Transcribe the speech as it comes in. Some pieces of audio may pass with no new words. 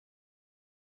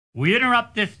We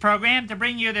interrupt this program to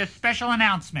bring you this special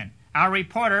announcement. Our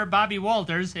reporter, Bobby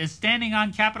Walters, is standing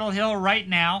on Capitol Hill right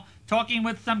now, talking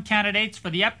with some candidates for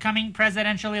the upcoming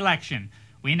presidential election.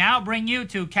 We now bring you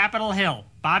to Capitol Hill.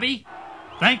 Bobby?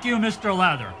 Thank you, Mr.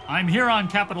 Lather. I'm here on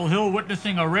Capitol Hill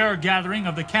witnessing a rare gathering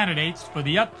of the candidates for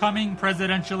the upcoming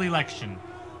presidential election.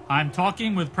 I'm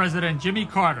talking with President Jimmy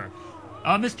Carter.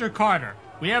 Mr. Carter,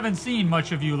 we haven't seen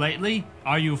much of you lately.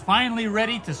 Are you finally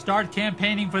ready to start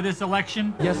campaigning for this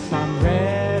election? Yes, I'm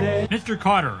ready. Mr.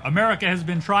 Carter, America has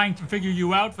been trying to figure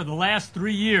you out for the last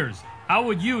 3 years. How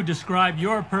would you describe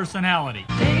your personality?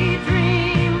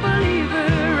 Daydream believer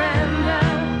and a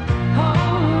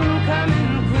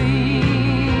homecoming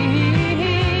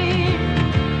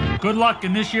queen. Good luck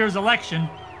in this year's election.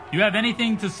 Do you have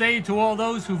anything to say to all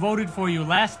those who voted for you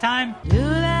last time? Do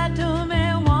that to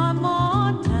me one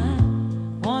more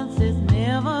time. Once is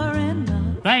never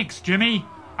enough. Thanks, Jimmy.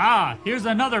 Here's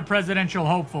another presidential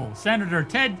hopeful, Senator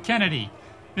Ted Kennedy.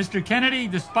 Mr. Kennedy,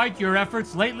 despite your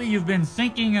efforts, lately you've been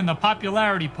sinking in the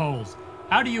popularity polls.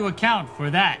 How do you account for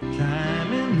that?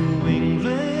 Time in New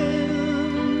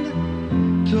England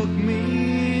took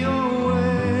me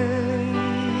away.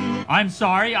 I'm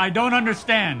sorry, I don't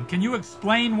understand. Can you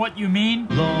explain what you mean?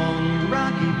 Long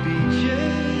rocky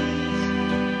beaches,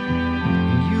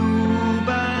 you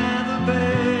by the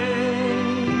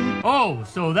bay. Oh,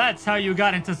 so that's how you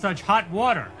got into such hot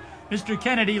water. Mr.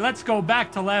 Kennedy, let's go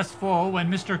back to last fall when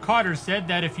Mr. Carter said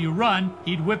that if you run,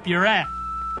 he'd whip your ass.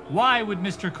 Why would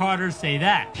Mr. Carter say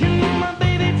that? My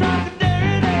baby talking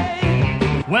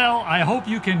dirty. Well, I hope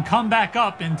you can come back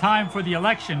up in time for the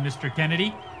election, Mr.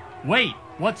 Kennedy. Wait,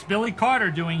 what's Billy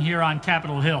Carter doing here on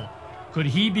Capitol Hill? Could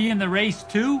he be in the race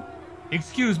too?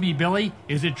 Excuse me, Billy,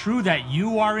 is it true that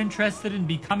you are interested in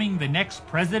becoming the next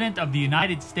president of the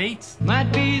United States?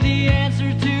 Might be the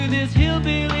answer to this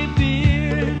hillbilly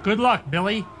beer. Good luck,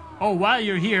 Billy. Oh, while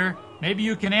you're here, maybe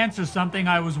you can answer something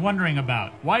I was wondering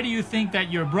about. Why do you think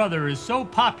that your brother is so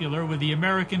popular with the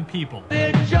American people?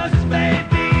 It just may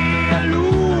be a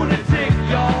lunatic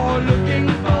you're looking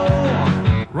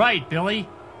for. Right, Billy.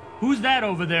 Who's that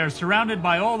over there surrounded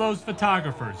by all those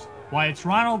photographers? Why, it's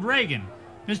Ronald Reagan.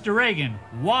 Mr. Reagan,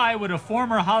 why would a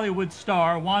former Hollywood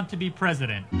star want to be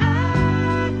president?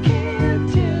 I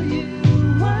can't tell you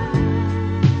why.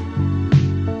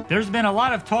 There's been a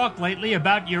lot of talk lately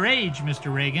about your age,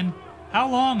 Mr. Reagan. How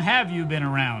long have you been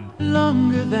around?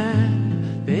 Longer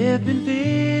than there have been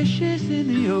fishes in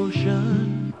the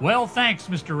ocean. Well, thanks,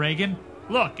 Mr. Reagan.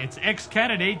 Look, it's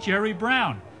ex-candidate Jerry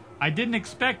Brown. I didn't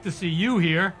expect to see you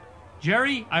here.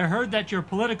 Jerry, I heard that your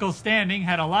political standing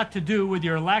had a lot to do with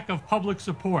your lack of public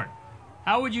support.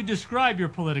 How would you describe your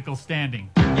political standing?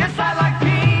 Yes, I like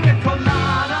pina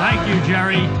colada. Thank you,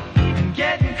 Jerry. And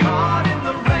getting caught in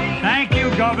the rain. Thank you,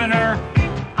 Governor.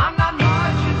 I'm not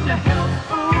much into health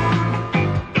food.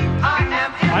 I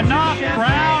am into Enough,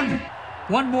 champagne. Brown!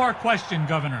 One more question,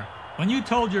 Governor. When you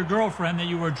told your girlfriend that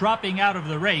you were dropping out of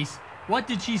the race, what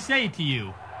did she say to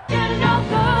you? You're no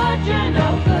good, you're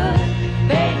no good.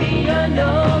 Baby, you're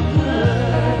no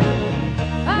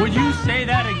good. Would you say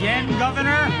that again,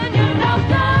 Governor? You're no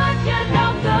good, you're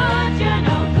no good, you're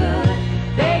no good.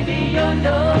 Baby, you're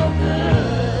no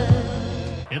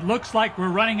good. It looks like we're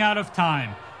running out of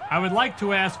time. I would like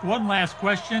to ask one last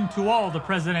question to all the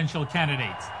presidential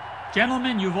candidates.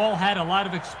 Gentlemen, you've all had a lot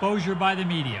of exposure by the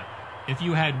media. If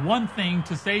you had one thing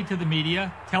to say to the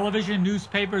media, television,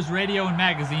 newspapers, radio, and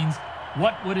magazines,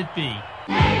 what would it be?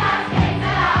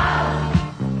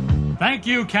 Thank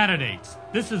you, candidates.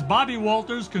 This is Bobby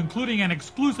Walters concluding an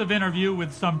exclusive interview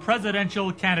with some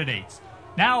presidential candidates.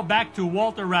 Now back to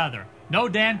Walter Rather. No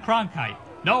Dan Cronkite.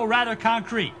 No Rather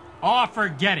Concrete. Oh,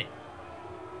 forget it.